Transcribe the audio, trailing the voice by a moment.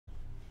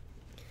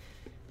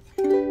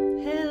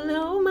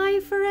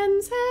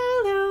friends,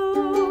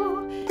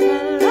 hello.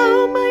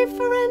 Hello, my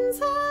friends,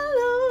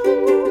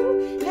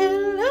 hello.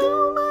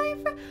 Hello, my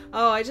friends.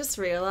 Oh, I just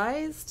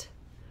realized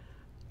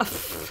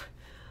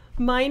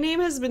my name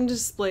has been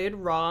displayed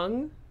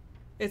wrong.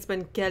 It's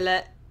been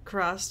Kelle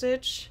cross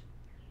stitch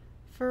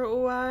for a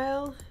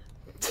while.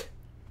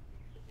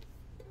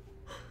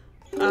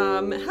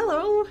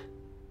 Hello.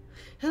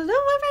 Hello,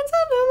 my friends,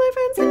 hello, my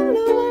friends,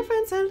 hello, my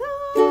friends,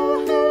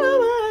 hello, hello,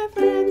 my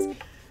friends.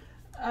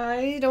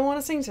 I don't want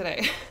to sing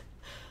today.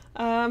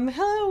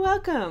 Hello,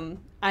 welcome.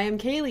 I am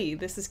Kaylee.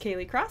 This is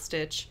Kaylee Cross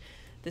Stitch.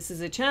 This is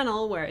a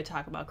channel where I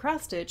talk about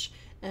cross stitch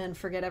and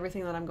forget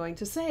everything that I'm going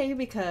to say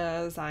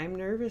because I'm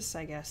nervous,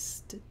 I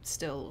guess,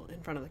 still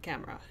in front of the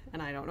camera,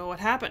 and I don't know what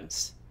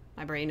happens.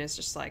 My brain is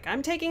just like,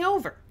 I'm taking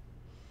over.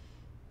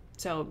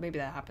 So maybe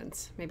that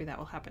happens. Maybe that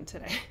will happen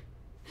today.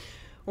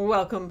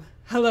 Welcome.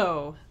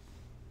 Hello.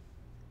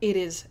 It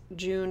is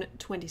June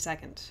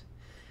 22nd.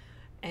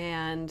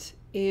 And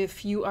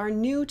if you are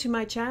new to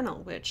my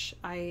channel, which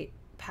I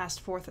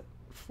passed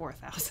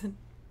 4,000,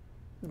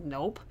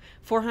 nope,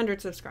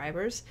 400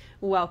 subscribers,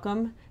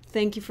 welcome.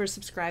 Thank you for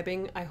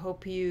subscribing. I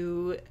hope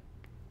you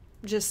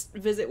just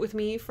visit with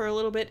me for a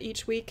little bit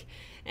each week,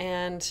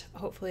 and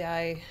hopefully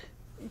I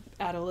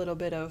add a little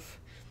bit of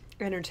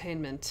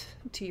entertainment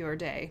to your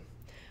day,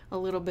 a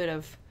little bit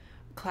of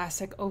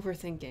classic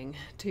overthinking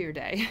to your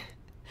day.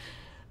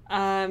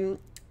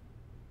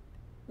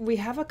 We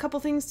have a couple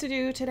things to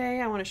do today.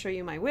 I want to show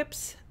you my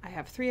whips. I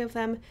have 3 of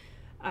them.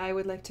 I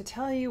would like to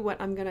tell you what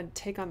I'm going to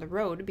take on the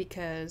road,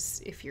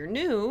 because if you're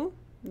new,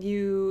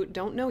 you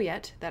don't know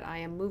yet that I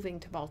am moving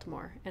to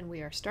Baltimore, and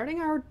we are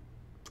starting our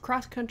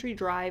cross-country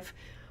drive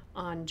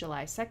on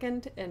July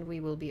 2nd, and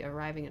we will be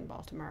arriving in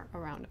Baltimore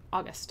around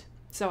August.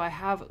 So I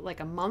have like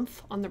a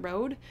month on the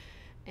road,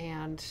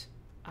 and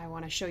I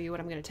want to show you what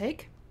I'm going to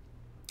take.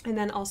 And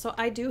then also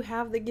I do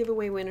have the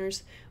giveaway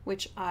winners,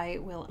 which I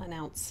will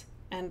announce.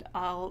 And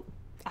I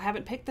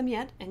haven't picked them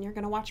yet, and you're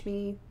going to watch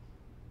me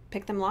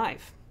pick them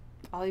live.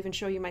 I'll even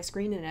show you my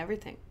screen and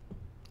everything.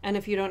 And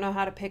if you don't know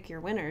how to pick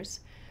your winners,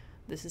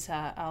 this is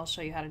how I'll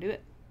show you how to do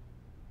it.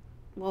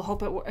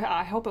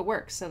 I hope it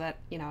works so that,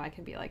 you know, I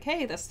can be like,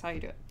 hey, this is how you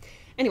do it.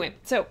 Anyway,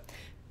 so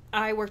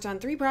I worked on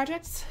 3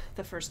 projects.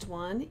 The first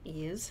one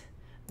is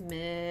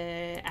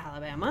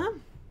Alabama.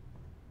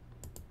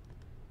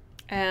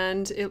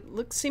 And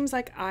it seems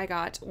like I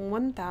got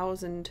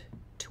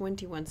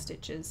 1,021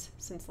 stitches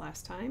since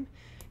last time.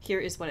 Here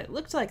is what it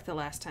looked like the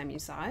last time you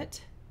saw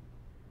it.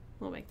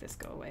 We'll make this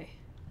go away.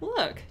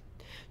 Look,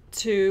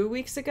 2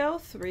 weeks ago,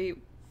 3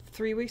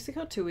 weeks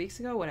ago, 2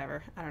 weeks ago,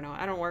 whatever. I don't know.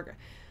 I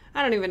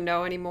don't even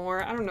know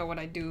anymore. I don't know what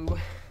I do.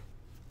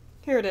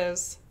 Here it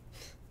is.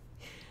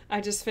 I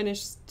just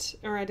finished,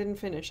 or I didn't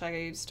finish.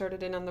 I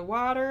started in on the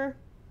water.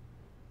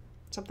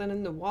 Something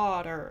in the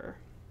water.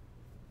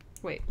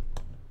 Wait.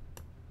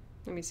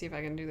 Let me see if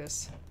I can do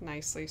this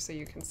nicely so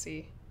you can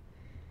see.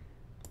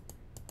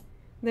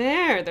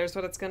 There's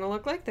what it's going to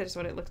look like. There's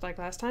what it looked like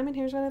last time, and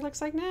here's what it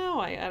looks like now.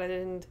 I added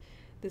in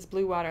this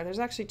blue water. There's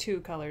actually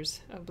 2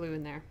 colors of blue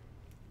in there.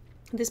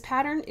 This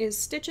pattern is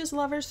Stitches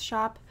Lovers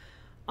Shop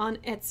on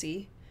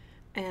Etsy,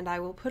 and I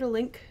will put a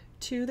link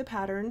to the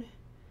pattern.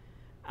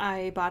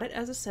 I bought it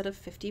as a set of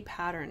 50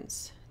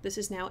 patterns. This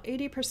is now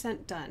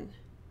 80% done.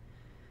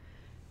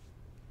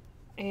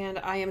 And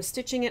I am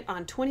stitching it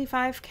on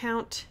 25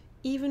 count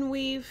even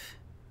weave,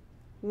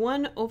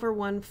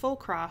 1/1 full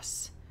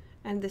cross,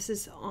 and this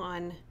is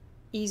on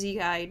Easy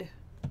Guide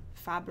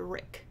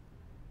Fabric.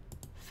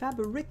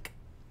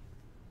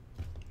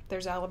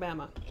 There's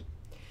Alabama.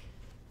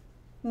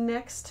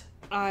 Next,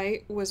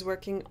 I was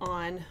working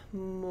on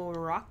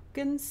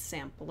Moroccan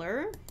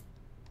Sampler.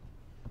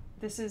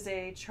 This is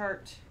a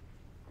chart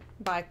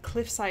by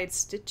Cliffside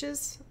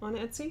Stitches on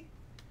Etsy.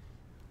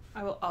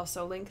 I will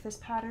also link this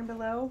pattern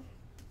below.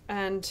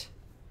 And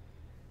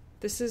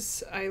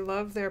I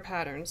love their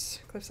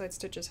patterns. Cliffside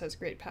Stitches has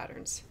great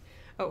patterns.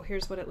 Oh,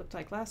 here's what it looked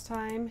like last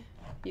time.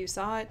 You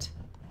saw it.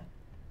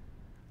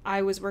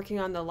 I was working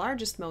on the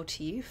largest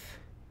motif,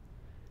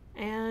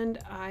 and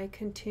I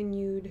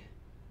continued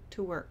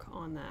to work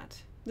on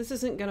that. This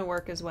isn't going to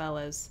work as well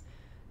as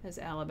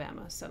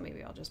Alabama, so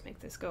maybe I'll just make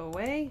this go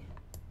away,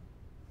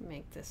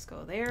 make this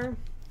go there,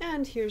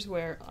 and here's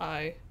where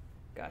I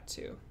got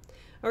to.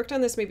 I worked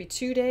on this maybe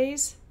 2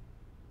 days,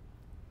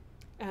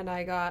 and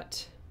I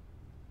got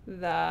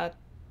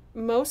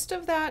most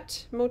of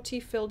that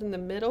motif filled in the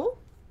middle.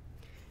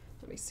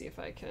 Let me see if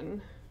I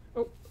can,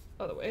 oh,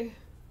 other way.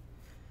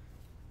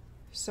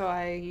 So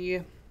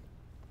I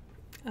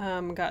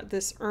got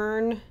this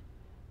urn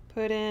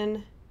put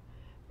in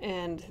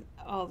and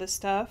all this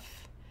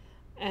stuff,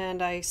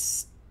 and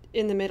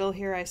in the middle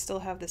here I still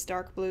have this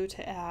dark blue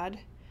to add,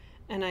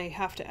 and I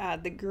have to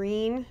add the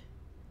green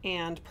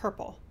and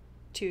purple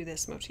to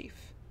this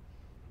motif.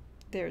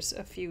 There's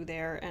a few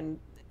there, and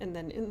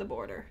then in the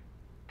border.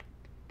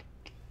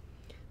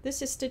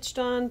 This is stitched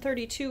on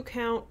 32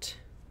 count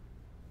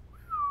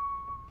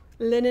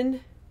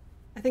linen.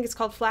 I think it's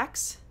called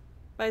Flax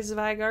by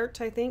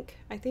Zweigart, I think.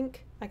 I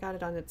got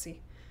it on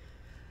Etsy.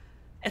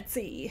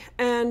 Etsy.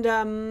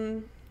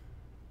 And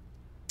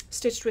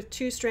stitched with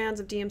 2 strands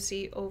of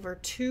DMC over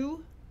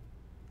 2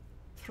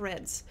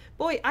 threads.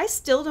 Boy, I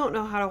still don't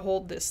know how to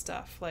hold this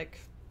stuff. Like,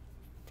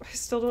 I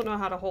still don't know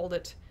how to hold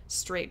it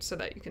straight so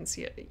that you can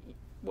see it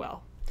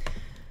well.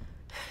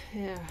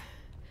 Yeah.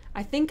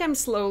 I think I'm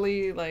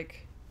slowly,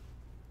 like,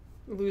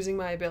 losing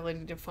my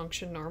ability to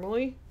function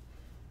normally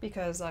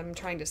because I'm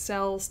trying to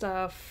sell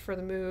stuff for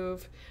the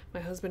move. My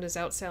husband is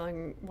out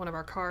selling one of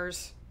our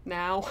cars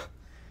now.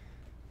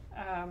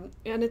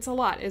 And it's a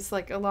lot. It's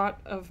like a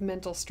lot of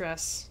mental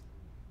stress.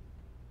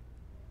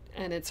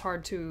 And it's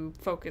hard to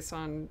focus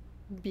on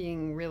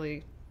being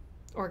really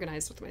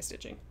organized with my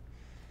stitching.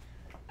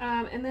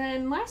 And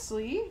then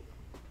lastly,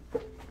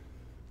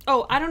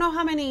 oh, I don't know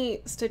how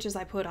many stitches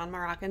I put on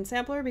Moroccan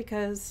Sampler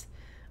because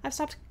I've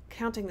stopped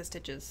counting the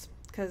stitches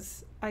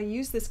because I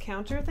use this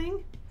counter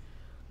thing,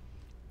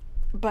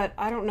 but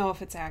I don't know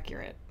if it's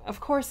accurate. Of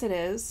course it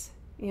is,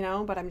 you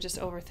know, but I'm just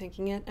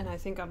overthinking it. And I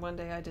think on one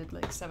day I did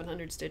like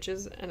 700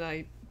 stitches and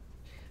I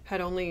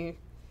had only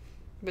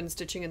been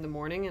stitching in the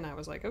morning and I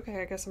was like,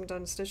 okay, I guess I'm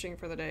done stitching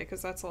for the day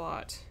because that's a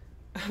lot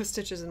of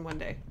stitches in one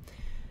day.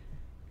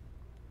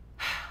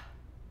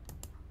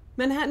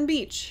 Manhattan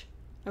Beach.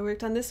 I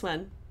worked on this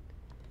one.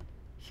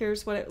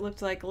 Here's what it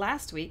looked like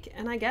last week,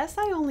 and I guess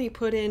I only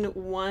put in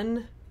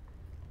one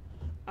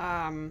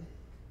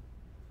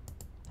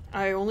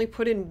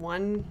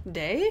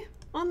day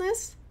on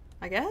this,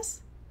 I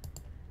guess.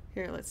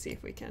 Here, let's see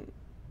if we can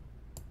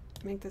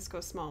make this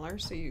go smaller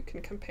so you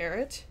can compare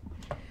it.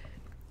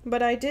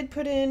 But I did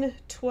put in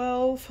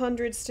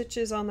 1,200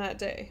 stitches on that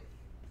day.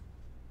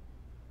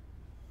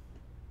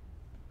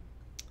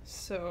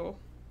 So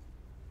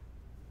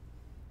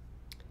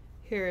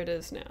here it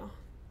is now.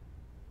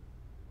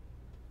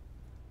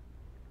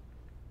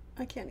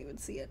 I can't even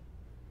see it.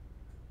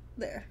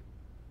 There.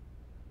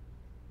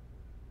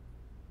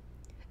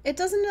 It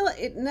doesn't,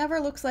 it never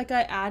looks like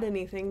I add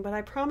anything, but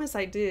I promise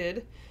I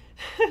did.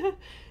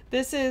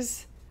 This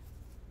is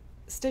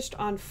stitched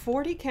on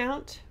 40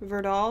 count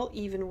Verdal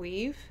even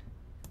weave.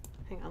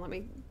 Hang on, let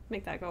me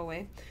make that go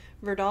away.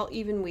 Verdal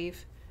even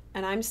weave,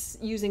 and I'm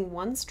using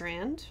 1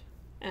 strand,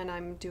 and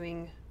I'm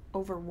doing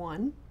over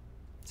 1,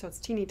 so it's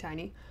teeny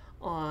tiny,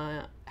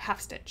 on half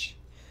stitch.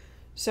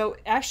 So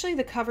actually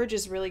the coverage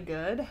is really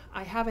good.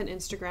 I have an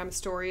Instagram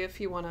story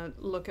if you want to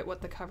look at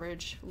what the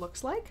coverage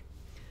looks like.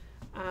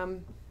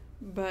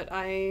 But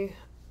I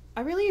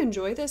really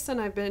enjoy this, and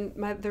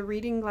the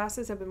reading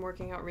glasses have been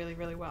working out really,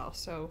 really well.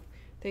 So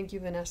thank you,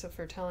 Vanessa,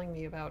 for telling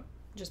me about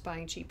just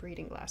buying cheap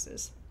reading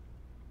glasses.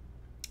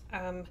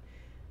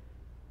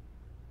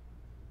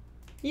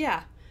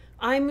 Yeah,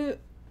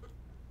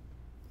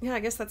 I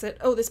guess that's it.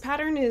 Oh, this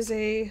pattern is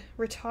a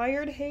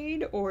retired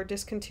Haid or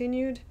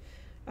discontinued.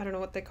 I don't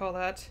know what they call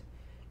that.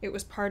 It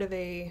was part of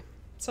a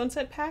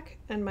sunset pack,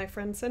 and my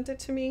friend sent it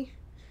to me.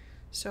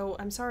 So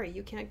I'm sorry,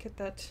 you can't get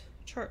that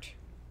chart.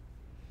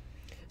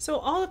 So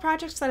all the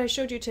projects that I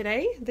showed you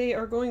today, they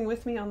are going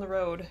with me on the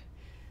road.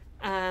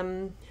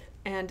 And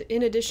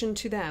in addition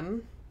to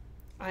them,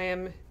 I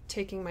am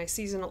taking my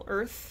seasonal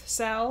earth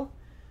sal,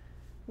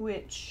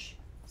 which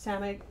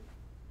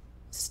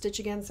Stitch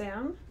Again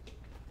Sam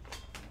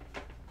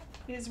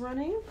is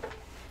running.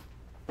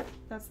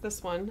 That's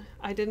this one.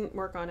 I didn't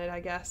work on it, I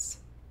guess.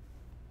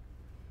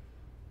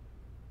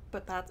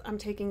 But I'm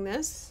taking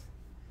this.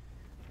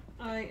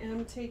 I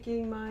am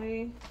taking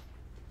my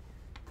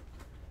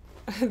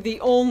I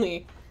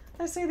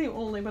say the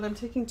only, but I'm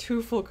taking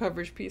 2 full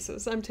coverage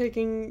pieces. I'm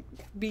taking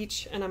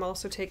Beach, and I'm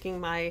also taking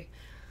my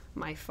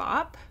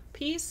FOP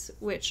piece,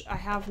 which I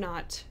have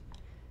not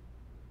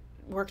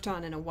worked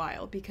on in a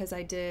while because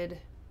I did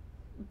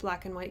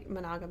black and white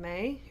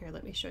monogame. Here,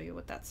 let me show you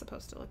what that's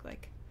supposed to look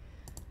like.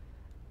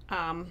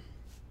 And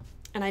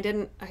I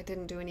didn't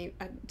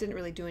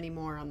really do any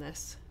more on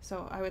this.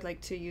 So I would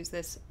like to use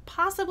this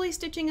possibly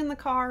stitching in the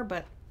car,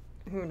 but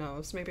who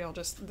knows? Maybe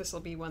this will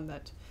be one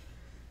that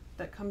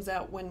comes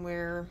out when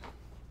we're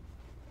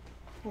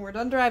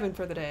done driving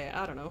for the day.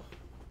 I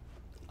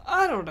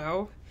don't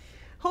know.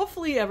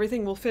 Hopefully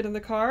everything will fit in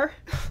the car.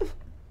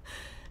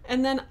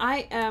 And then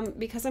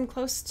because I'm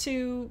close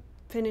to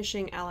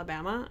finishing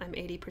Alabama, I'm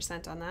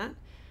 80% on that,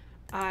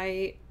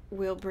 I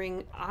will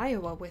bring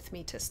Iowa with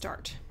me to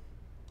start.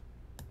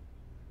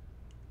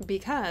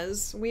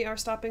 Because we are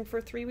stopping for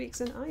 3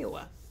 weeks in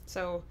Iowa.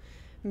 So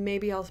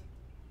maybe I'll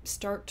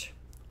start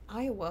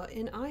Iowa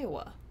in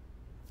Iowa.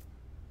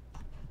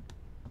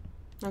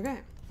 Okay,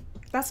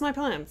 that's my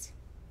plans.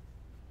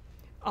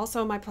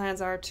 Also, my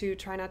plans are to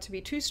try not to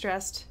be too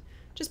stressed.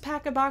 Just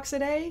pack a box a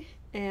day,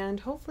 and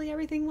hopefully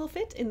everything will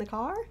fit in the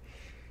car.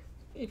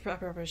 I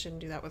probably shouldn't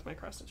do that with my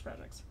cross-stitch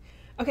projects.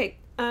 Okay,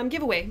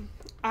 giveaway.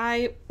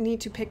 I need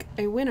to pick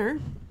a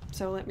winner,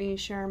 so let me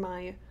share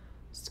my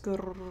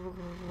screen.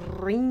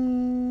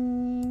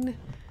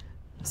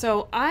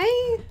 So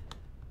I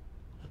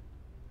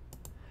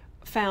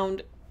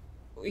found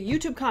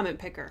YouTube comment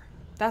picker.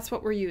 That's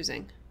what we're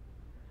using.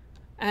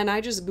 And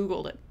I just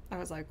Googled it. I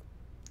was like,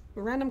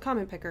 random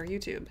comment picker,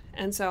 YouTube.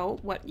 And so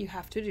what you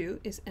have to do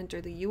is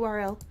enter the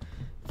URL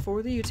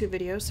for the YouTube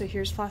video. So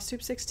here's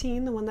Flosstube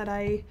 16, the one that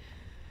I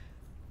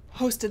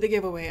hosted the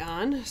giveaway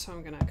on. So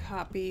I'm gonna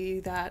copy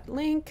that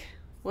link.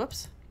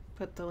 Whoops,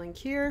 put the link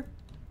here.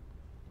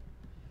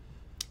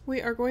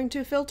 We are going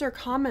to filter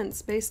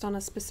comments based on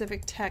a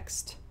specific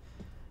text.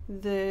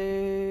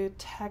 The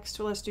text,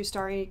 let's do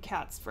Starry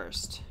Cats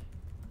first.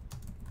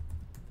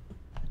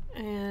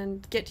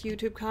 And get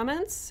YouTube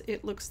comments.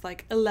 It looks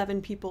like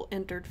 11 people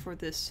entered for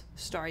this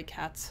Starry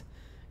Cats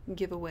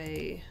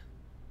giveaway.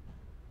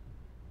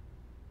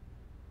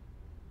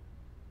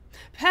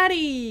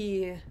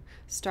 Patty!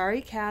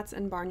 Starry Cats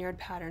and barnyard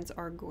patterns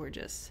are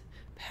gorgeous.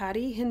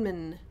 Patty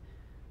Hinman,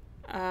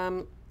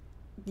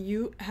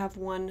 you have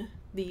won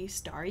the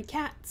Starry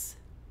Cats.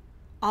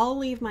 I'll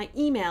leave my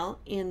email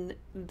in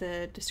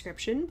the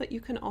description, but you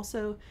can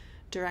also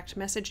direct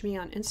message me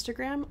on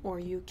Instagram, or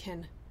you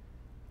can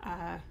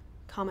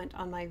comment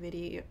on my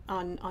video,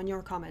 on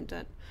your comment.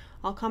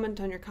 I'll comment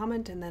on your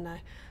comment, and then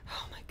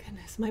oh my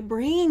goodness, my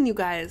brain, you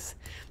guys.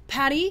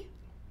 Patty,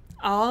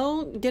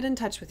 I'll get in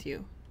touch with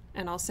you,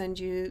 and I'll send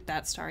you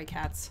that Starry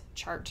Cats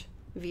chart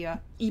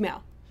via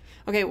email.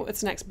 Okay,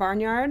 what's next?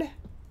 Barnyard.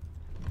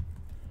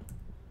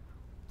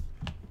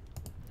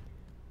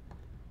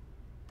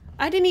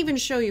 I didn't even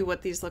show you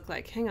what these look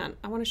like. Hang on,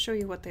 I want to show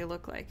you what they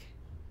look like.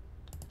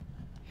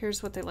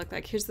 Here's what they look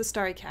like. Here's the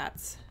Starry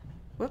Cats.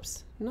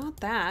 Whoops, not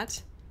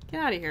that. Get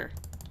out of here.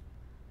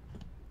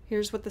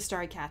 Here's what the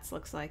Starry Cats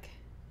looks like.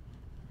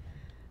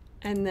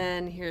 And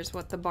then here's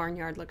what the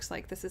barnyard looks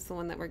like. This is the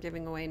one that we're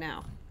giving away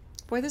now.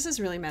 Boy, this is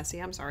really messy.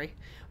 I'm sorry.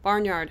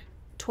 Barnyard,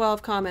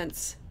 12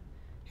 comments.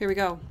 Here we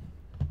go.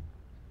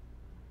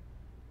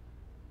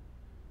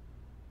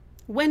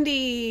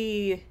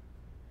 Wendy!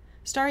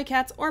 Starry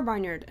Cats or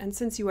barnyard. And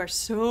since you are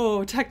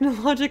so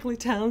technologically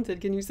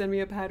talented, can you send me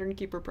a pattern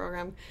keeper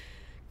program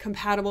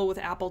compatible with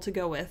Apple to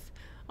go with?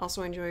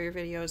 Also enjoy your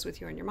videos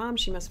with you and your mom.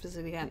 She must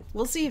visit again.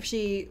 We'll see if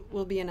she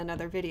will be in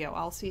another video.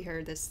 I'll see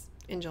her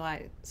in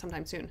July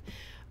sometime soon.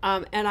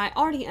 And I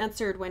already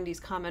answered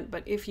Wendy's comment,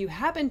 but if you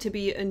happen to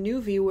be a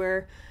new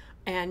viewer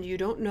and you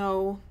don't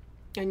know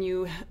and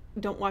you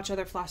don't watch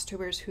other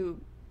Flosstubers who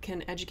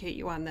can educate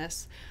you on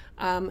this,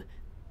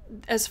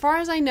 as far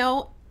as I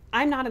know,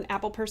 I'm not an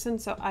Apple person,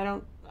 so I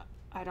don't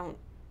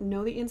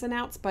know the ins and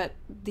outs, but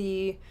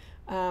the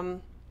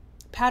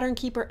Pattern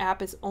Keeper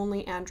app is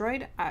only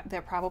Android.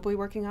 They're probably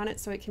working on it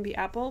so it can be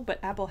Apple, but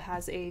Apple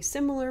has a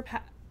similar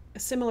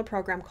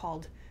program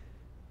called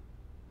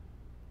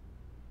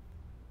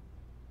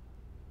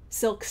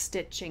Silk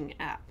Stitching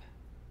app,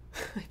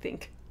 I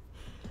think.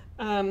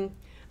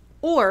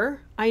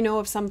 Or I know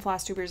of some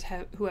Flosstubers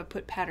who have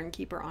put Pattern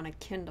Keeper on a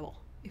Kindle,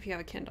 if you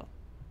have a Kindle.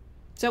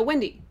 So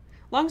Wendy,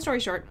 long story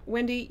short,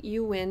 Wendy,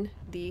 you win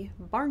the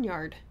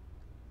barnyard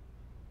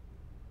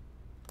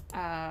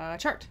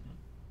chart.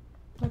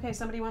 Okay,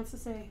 somebody wants to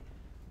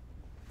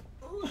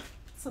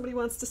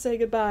say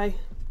goodbye.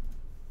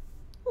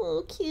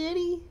 Oh,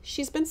 kitty.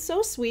 She's been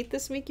so sweet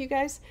this week, you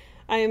guys.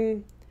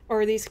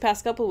 Or these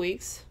past couple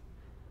weeks,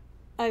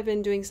 I've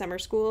been doing summer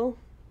school,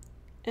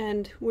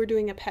 and we're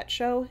doing a pet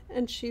show,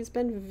 and she's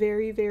been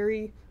very,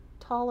 very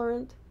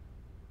tolerant.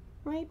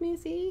 Right,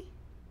 Missy?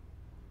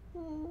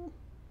 Oh.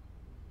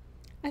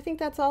 I think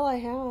that's all I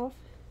have.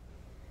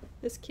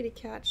 This kitty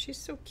cat, she's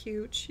so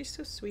cute. She's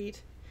so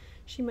sweet.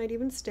 She might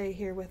even stay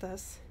here with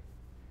us.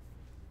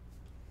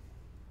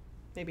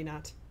 Maybe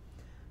not.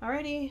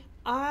 Alrighty.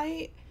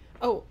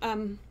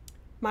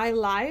 My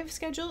live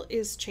schedule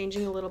is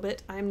changing a little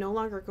bit. I'm no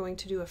longer going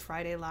to do a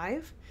Friday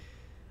live,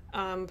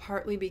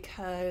 partly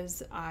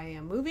because I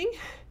am moving,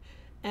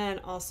 and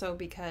also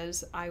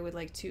because I would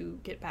like to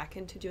get back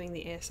into doing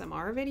the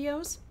ASMR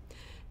videos.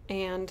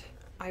 And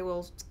I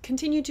will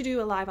continue to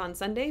do a live on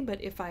Sunday,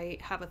 but if I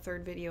have a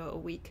third video a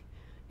week,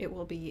 it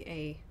will be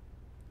a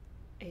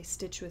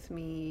Stitch with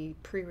Me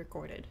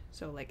pre-recorded,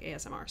 so like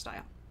ASMR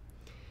style.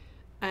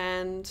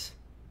 And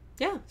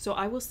yeah, so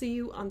I will see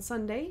you on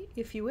Sunday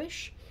if you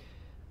wish,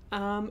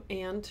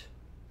 and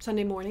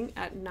Sunday morning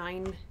at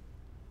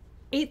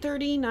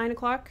 8:30, 9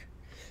 o'clock,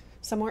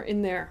 somewhere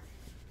in there.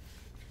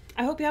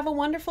 I hope you have a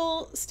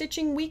wonderful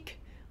stitching week,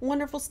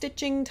 wonderful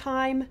stitching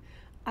time.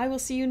 I will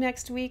see you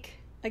next week.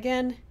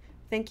 Again,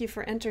 thank you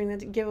for entering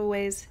the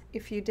giveaways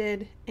if you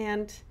did,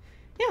 and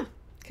yeah,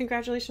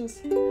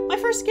 congratulations. My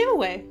first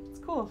giveaway. It's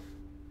cool.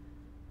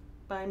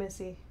 Bye,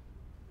 Missy.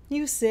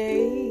 You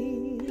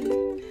say,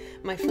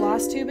 my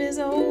floss tube is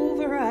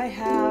over, I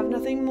have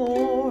nothing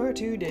more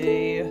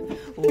today.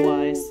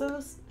 Why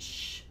so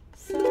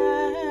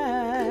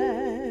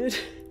sad?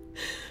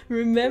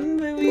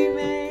 Remember we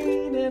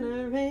made an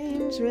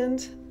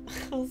arrangement.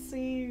 I'll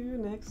see you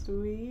next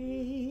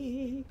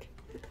week.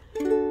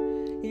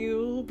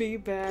 You'll be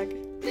back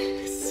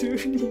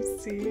soon, you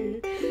see.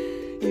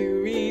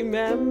 You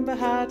remember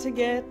how to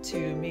get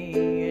to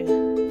me.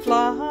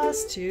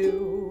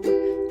 Flosstube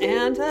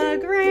and the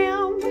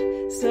gram.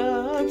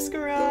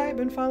 Subscribe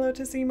and follow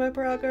to see my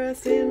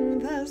progress in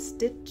the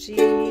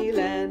stitchy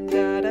land.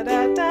 Da da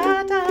da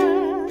da da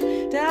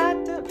da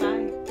da.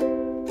 Bye.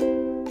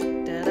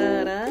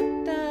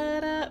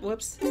 Da-da,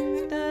 whoops.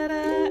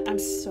 Da-da. I'm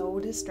so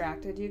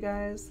distracted, you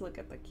guys. Look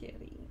at the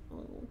kitty.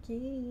 Oh,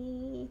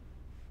 kitty.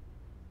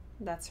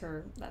 That's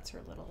her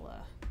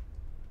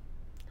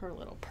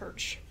little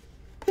perch.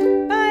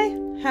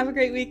 Bye. Have a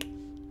great week.